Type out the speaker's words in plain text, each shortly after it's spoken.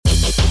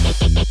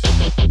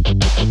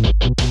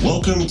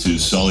Welcome to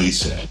Sully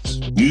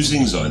Says,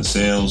 musings on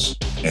sales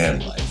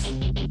and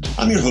life.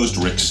 I'm your host,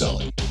 Rick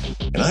Sully,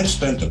 and I've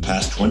spent the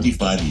past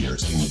 25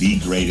 years in the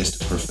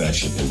greatest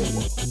profession in the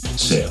world,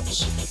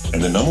 sales.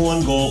 And the number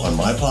one goal on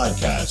my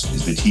podcast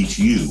is to teach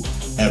you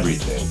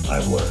everything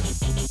I've learned.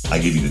 I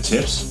give you the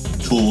tips,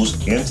 tools,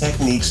 and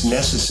techniques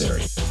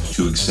necessary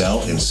to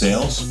excel in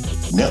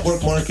sales,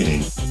 network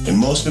marketing, and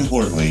most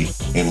importantly,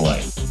 in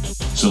life.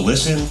 So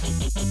listen,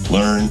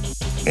 learn,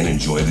 and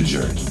enjoy the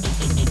journey.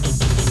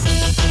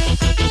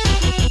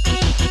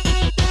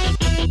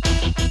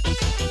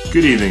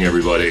 Good evening,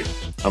 everybody.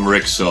 I'm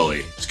Rick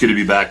Sully. It's good to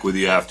be back with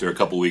you after a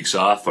couple weeks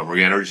off. I'm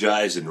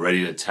re-energized and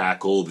ready to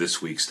tackle this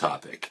week's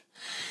topic.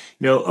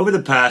 Over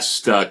the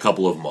past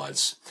couple of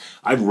months,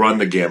 I've run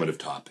the gamut of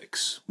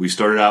topics. We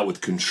started out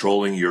with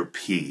controlling your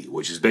P,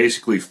 which is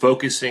basically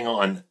focusing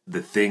on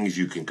the things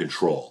you can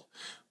control,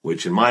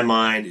 which in my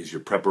mind is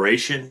your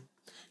preparation,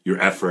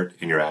 your effort,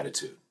 and your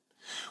attitude.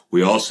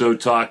 We also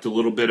talked a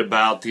little bit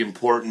about the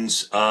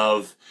importance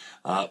of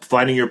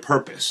finding your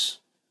purpose,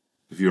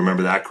 if you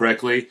remember that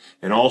correctly,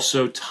 and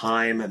also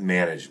time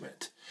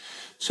management.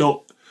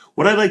 So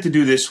what I'd like to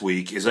do this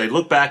week is I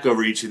look back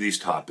over each of these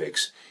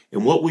topics,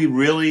 and what we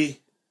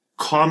really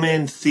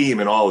common theme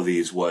in all of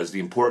these was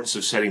the importance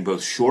of setting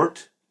both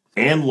short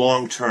and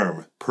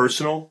long-term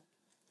personal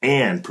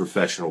and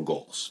professional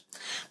goals.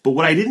 But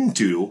what I didn't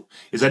do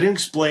is I didn't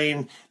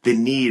explain the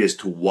need as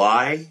to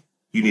why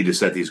you need to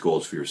set these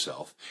goals for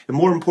yourself. And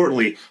more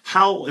importantly,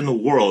 how in the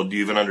world do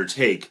you even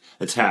undertake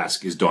a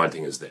task as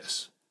daunting as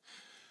this?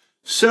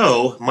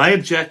 So, my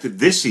objective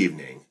this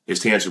evening is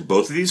to answer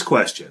both of these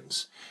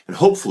questions and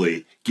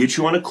hopefully get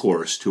you on a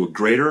course to a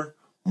greater,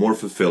 more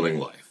fulfilling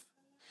life.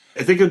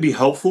 I think it would be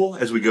helpful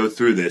as we go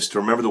through this to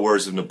remember the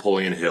words of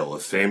Napoleon Hill, a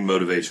famed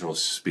motivational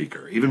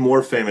speaker, even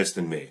more famous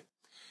than me.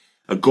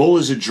 A goal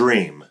is a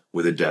dream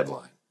with a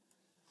deadline.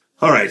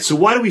 All right, so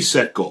why do we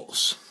set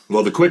goals?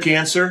 Well, the quick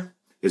answer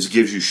is it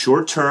gives you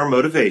short-term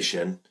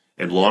motivation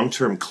and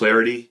long-term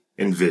clarity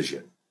and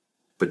vision.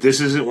 But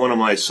this isn't one of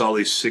my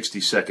Sully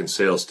 60-second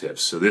sales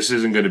tips, so this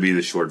isn't going to be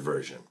the short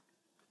version.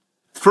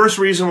 The first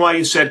reason why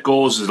you set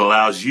goals is it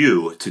allows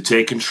you to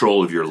take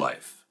control of your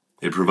life.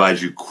 It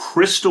provides you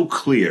crystal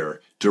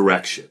clear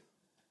direction,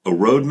 a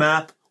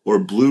roadmap or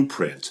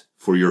blueprint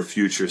for your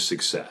future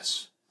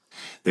success.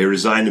 They are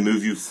designed to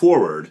move you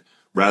forward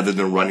rather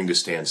than running to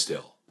stand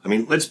still. I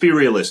mean, let's be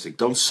realistic.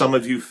 Don't some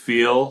of you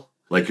feel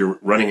like you're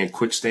running a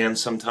quickstand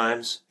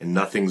sometimes and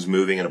nothing's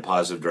moving in a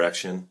positive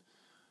direction?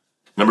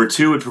 Number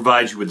two, it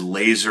provides you with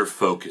laser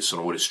focus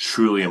on what is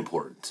truly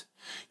important.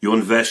 You'll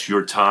invest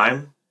your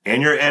time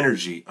and your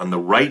energy on the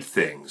right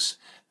things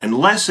and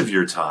less of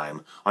your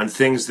time on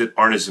things that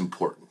aren't as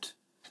important.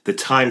 The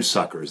time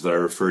suckers that I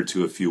referred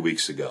to a few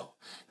weeks ago.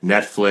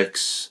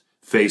 Netflix,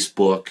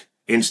 Facebook,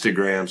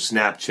 Instagram,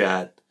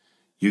 Snapchat.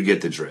 You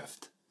get the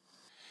drift.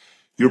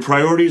 Your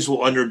priorities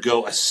will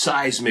undergo a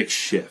seismic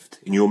shift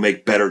and you will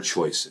make better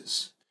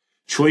choices.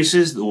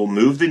 Choices that will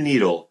move the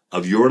needle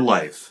of your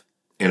life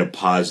in a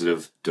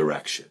positive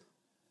direction.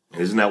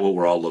 And isn't that what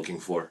we're all looking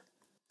for?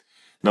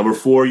 Number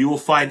four, you will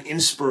find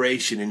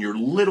inspiration in your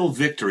little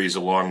victories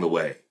along the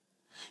way.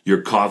 Your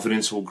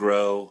confidence will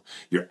grow.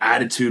 Your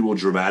attitude will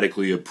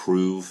dramatically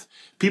improve.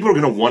 People are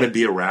going to want to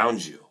be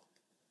around you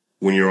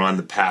when you're on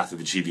the path of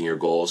achieving your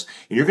goals.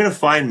 And you're going to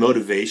find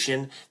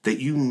motivation that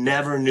you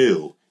never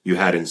knew you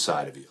had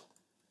inside of you.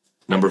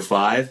 Number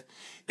five,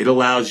 it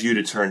allows you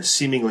to turn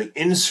seemingly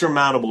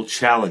insurmountable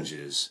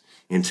challenges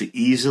into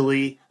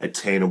easily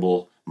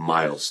attainable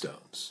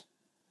milestones.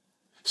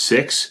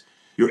 6,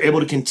 you're able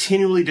to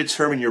continually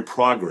determine your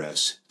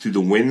progress through the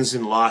wins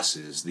and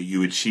losses that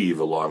you achieve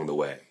along the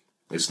way.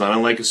 It's not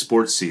unlike a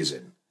sports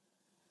season.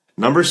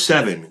 Number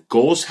 7,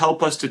 goals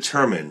help us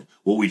determine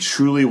what we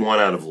truly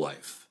want out of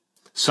life.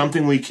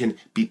 Something we can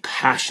be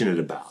passionate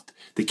about,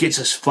 that gets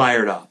us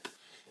fired up.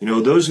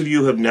 Those of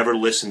you who have never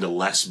listened to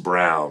Les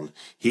Brown,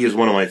 he is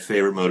one of my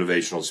favorite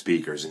motivational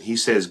speakers, and he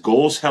says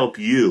goals help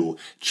you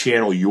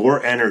channel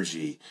your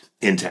energy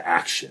into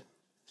action.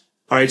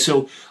 All right,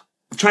 so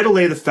I've tried to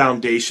lay the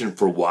foundation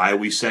for why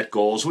we set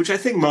goals, which I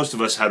think most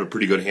of us have a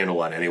pretty good handle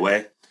on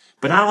anyway.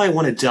 But now I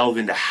want to delve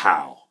into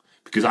how,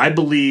 because I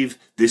believe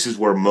this is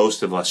where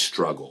most of us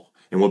struggle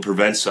and what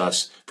prevents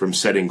us from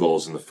setting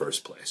goals in the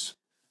first place.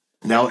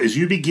 Now, as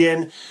you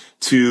begin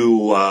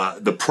to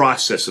the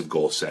process of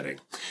goal setting,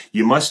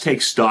 you must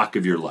take stock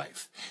of your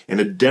life and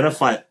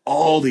identify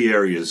all the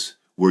areas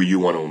where you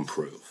want to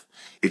improve.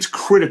 It's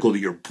critical that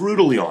you're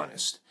brutally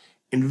honest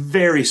and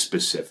very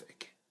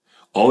specific.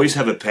 Always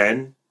have a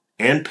pen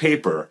and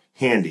paper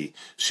handy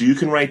so you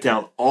can write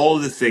down all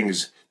of the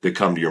things that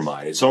come to your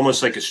mind. It's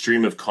almost like a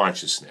stream of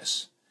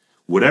consciousness.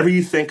 Whatever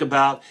you think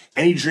about,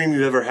 any dream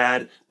you've ever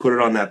had, put it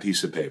on that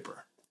piece of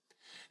paper.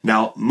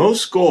 Now,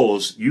 most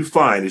goals you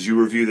find as you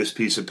review this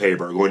piece of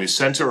paper are going to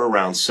center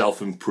around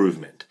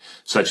self-improvement,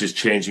 such as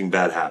changing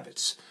bad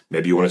habits.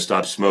 Maybe you want to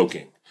stop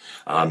smoking.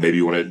 Maybe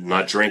you want to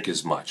not drink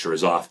as much or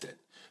as often.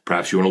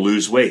 Perhaps you want to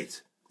lose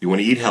weight. You want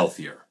to eat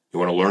healthier. You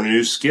want to learn a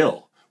new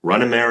skill.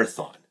 Run a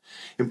marathon.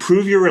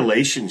 Improve your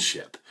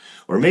relationship.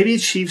 or maybe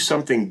achieve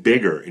something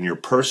bigger in your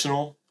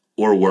personal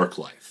or work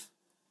life.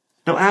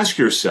 Now ask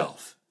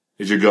yourself,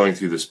 as you're going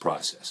through this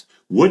process,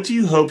 what do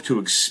you hope to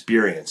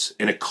experience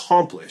and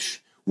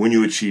accomplish when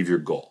you achieve your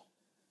goal?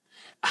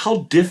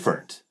 How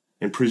different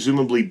and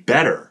presumably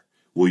better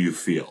will you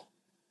feel?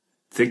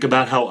 Think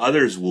about how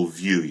others will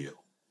view you.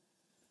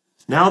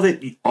 Now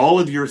that all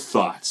of your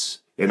thoughts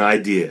and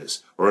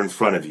ideas are in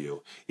front of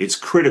you, it's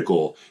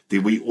critical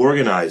that we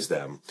organize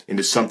them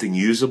into something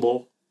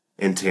usable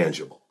and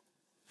tangible.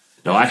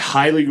 Now, I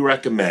highly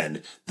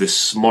recommend the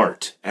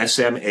SMART,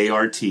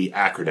 S-M-A-R-T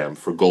acronym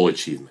for goal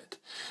achievement.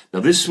 Now,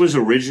 this was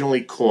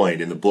originally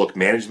coined in the book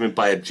Management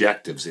by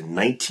Objectives in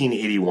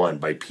 1981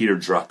 by Peter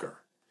Drucker.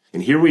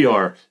 And here we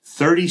are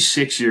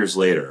 36 years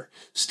later,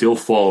 still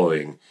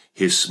following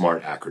his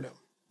SMART acronym.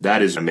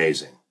 That is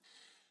amazing.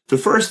 The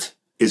first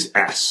is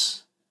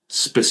S,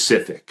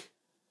 specific.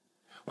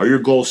 Are your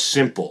goals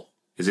simple?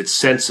 Is it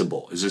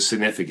sensible? Is it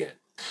significant?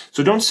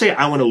 So don't say,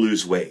 I want to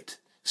lose weight.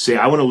 Say,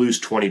 I want to lose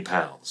 20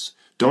 pounds.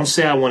 Don't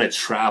say, I want to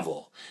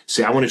travel.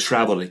 Say, I want to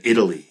travel to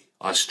Italy,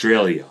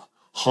 Australia,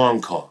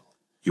 Hong Kong.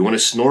 You want to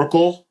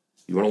snorkel?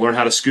 You want to learn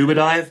how to scuba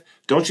dive?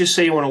 Don't just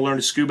say you want to learn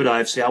to scuba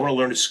dive. Say, I want to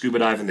learn to scuba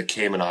dive in the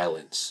Cayman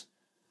Islands.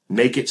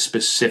 Make it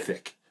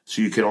specific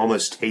so you can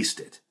almost taste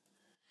it.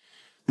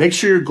 Make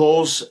sure your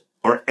goals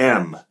are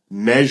M,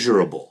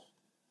 measurable,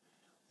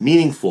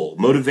 meaningful,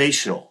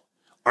 motivational.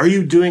 Are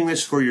you doing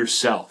this for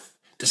yourself?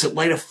 Does it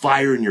light a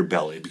fire in your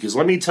belly? Because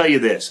let me tell you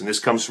this, and this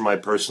comes from my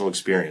personal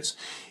experience.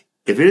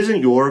 If it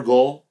isn't your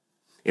goal,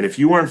 and if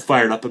you aren't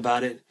fired up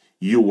about it,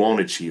 you won't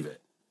achieve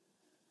it.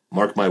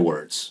 Mark my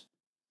words.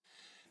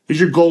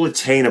 Is your goal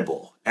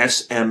attainable?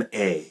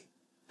 S-M-A,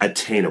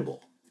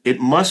 attainable.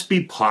 It must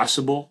be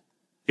possible.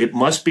 It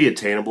must be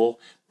attainable,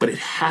 but it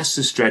has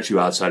to stretch you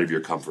outside of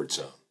your comfort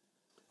zone.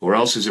 Or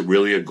else is it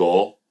really a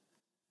goal?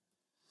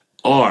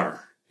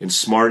 R in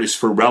SMART is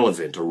for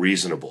relevant or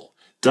reasonable.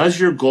 Does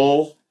your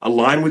goal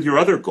align with your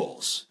other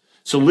goals?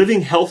 So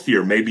living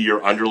healthier may be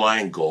your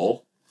underlying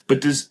goal,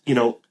 but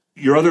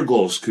your other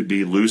goals could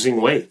be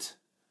losing weight,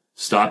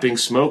 stopping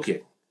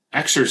smoking,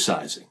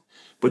 exercising,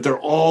 but they're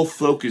all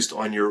focused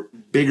on your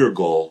bigger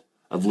goal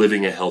of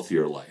living a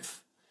healthier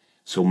life.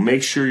 So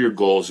make sure your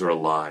goals are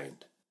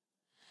aligned.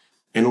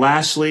 And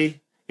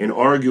lastly, and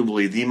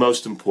arguably the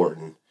most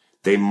important,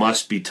 they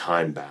must be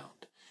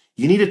time-bound.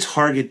 You need a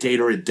target date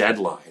or a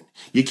deadline.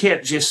 You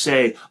can't just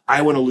say,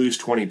 I want to lose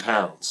 20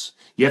 pounds.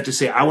 You have to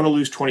say, I want to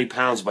lose 20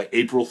 pounds by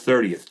April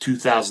 30th,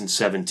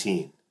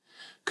 2017.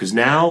 Because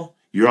now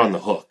you're on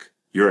the hook.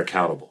 You're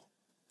accountable.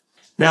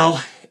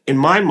 Now, in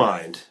my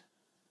mind,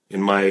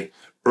 in my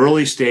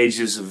early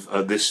stages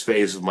of this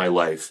phase of my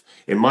life,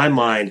 in my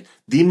mind,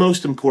 the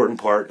most important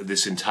part of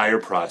this entire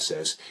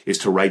process is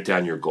to write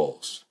down your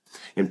goals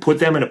and put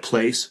them in a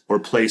place or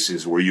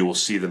places where you will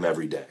see them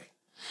every day.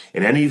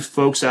 And any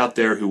folks out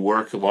there who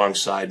work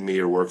alongside me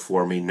or work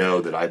for me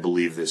know that I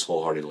believe this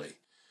wholeheartedly.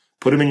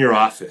 Put them in your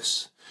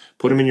office.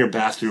 Put them in your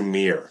bathroom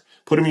mirror.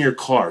 Put them in your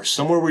car,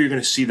 somewhere where you're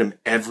going to see them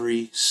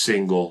every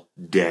single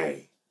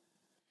day.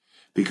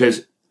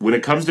 Because when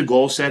it comes to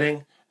goal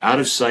setting, out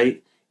of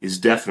sight is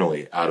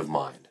definitely out of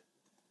mind.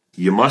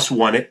 You must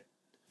want it.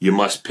 You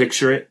must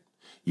picture it.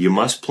 You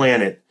must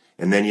plan it.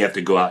 And then you have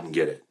to go out and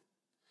get it.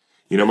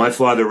 You know, my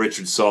father,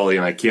 Richard Sully,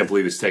 and I can't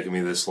believe it's taken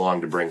me this long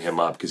to bring him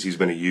up because he's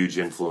been a huge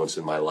influence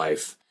in my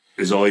life,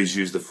 has always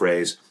used the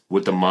phrase,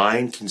 what the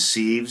mind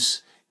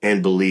conceives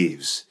and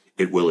believes,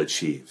 it will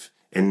achieve.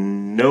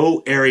 And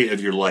no area of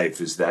your life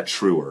is that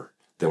truer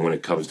than when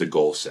it comes to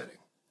goal setting.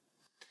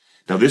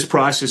 Now, this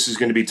process is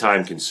going to be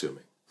time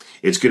consuming.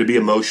 It's going to be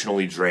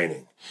emotionally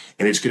draining.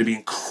 And it's going to be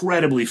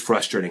incredibly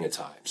frustrating at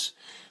times.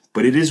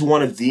 But it is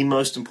one of the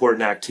most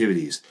important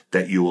activities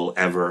that you will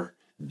ever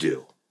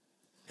do.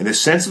 And the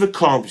sense of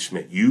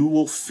accomplishment you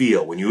will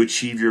feel when you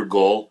achieve your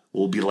goal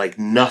will be like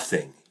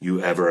nothing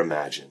you ever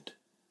imagined.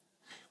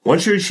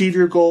 Once you achieve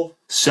your goal,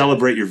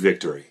 celebrate your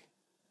victory.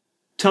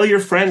 Tell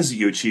your friends that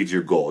you achieved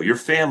your goal, your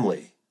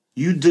family.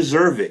 You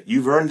deserve it.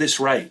 You've earned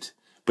this right.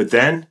 But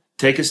then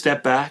take a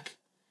step back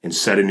and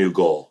set a new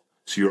goal.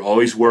 So you're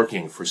always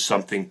working for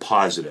something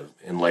positive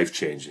and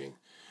life-changing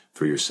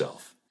for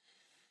yourself.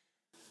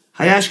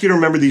 I ask you to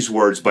remember these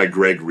words by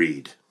Greg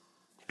Reed.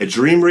 A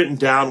dream written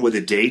down with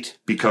a date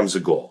becomes a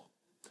goal.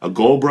 A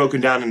goal broken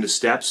down into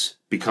steps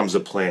becomes a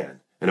plan.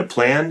 And a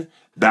plan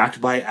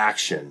backed by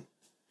action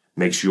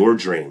makes your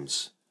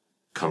dreams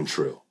come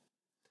true.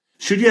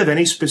 Should you have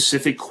any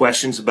specific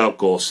questions about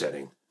goal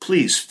setting,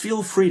 please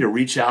feel free to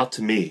reach out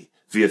to me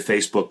via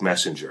Facebook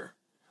Messenger.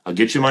 I'll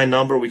get you my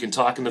number, we can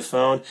talk on the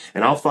phone,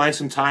 and I'll find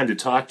some time to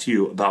talk to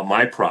you about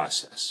my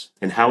process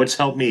and how it's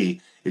helped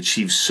me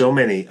achieve so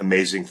many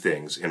amazing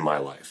things in my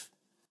life.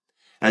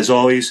 As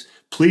always,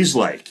 please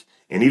like,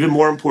 and even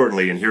more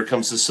importantly, and here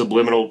comes the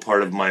subliminal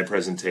part of my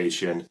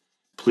presentation,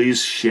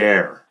 please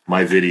share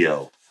my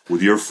video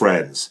with your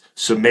friends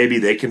so maybe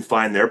they can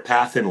find their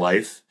path in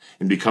life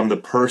and become the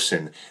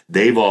person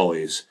they've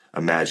always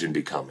imagined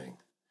becoming.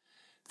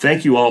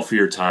 Thank you all for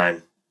your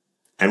time,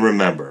 and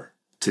remember,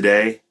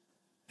 today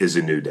is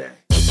a new day.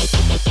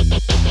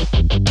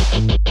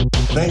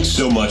 Thanks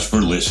so much for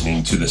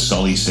listening to the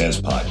Sully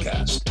Says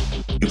podcast.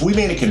 If we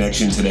made a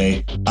connection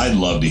today, I'd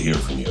love to hear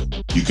from you.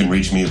 You can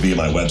reach me via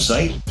my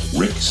website,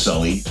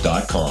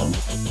 ricksully.com,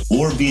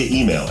 or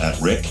via email at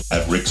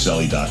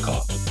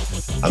rick@ricksully.com.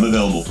 I'm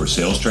available for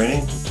sales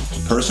training,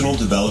 personal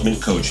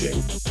development coaching,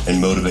 and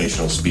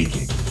motivational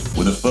speaking,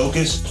 with a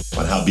focus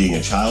on how being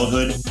a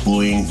childhood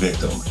bullying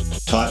victim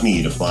taught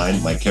me to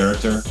find my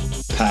character,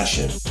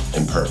 passion,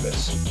 and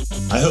purpose.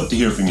 I hope to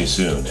hear from you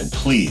soon, and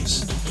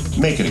please,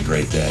 make it a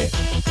great day.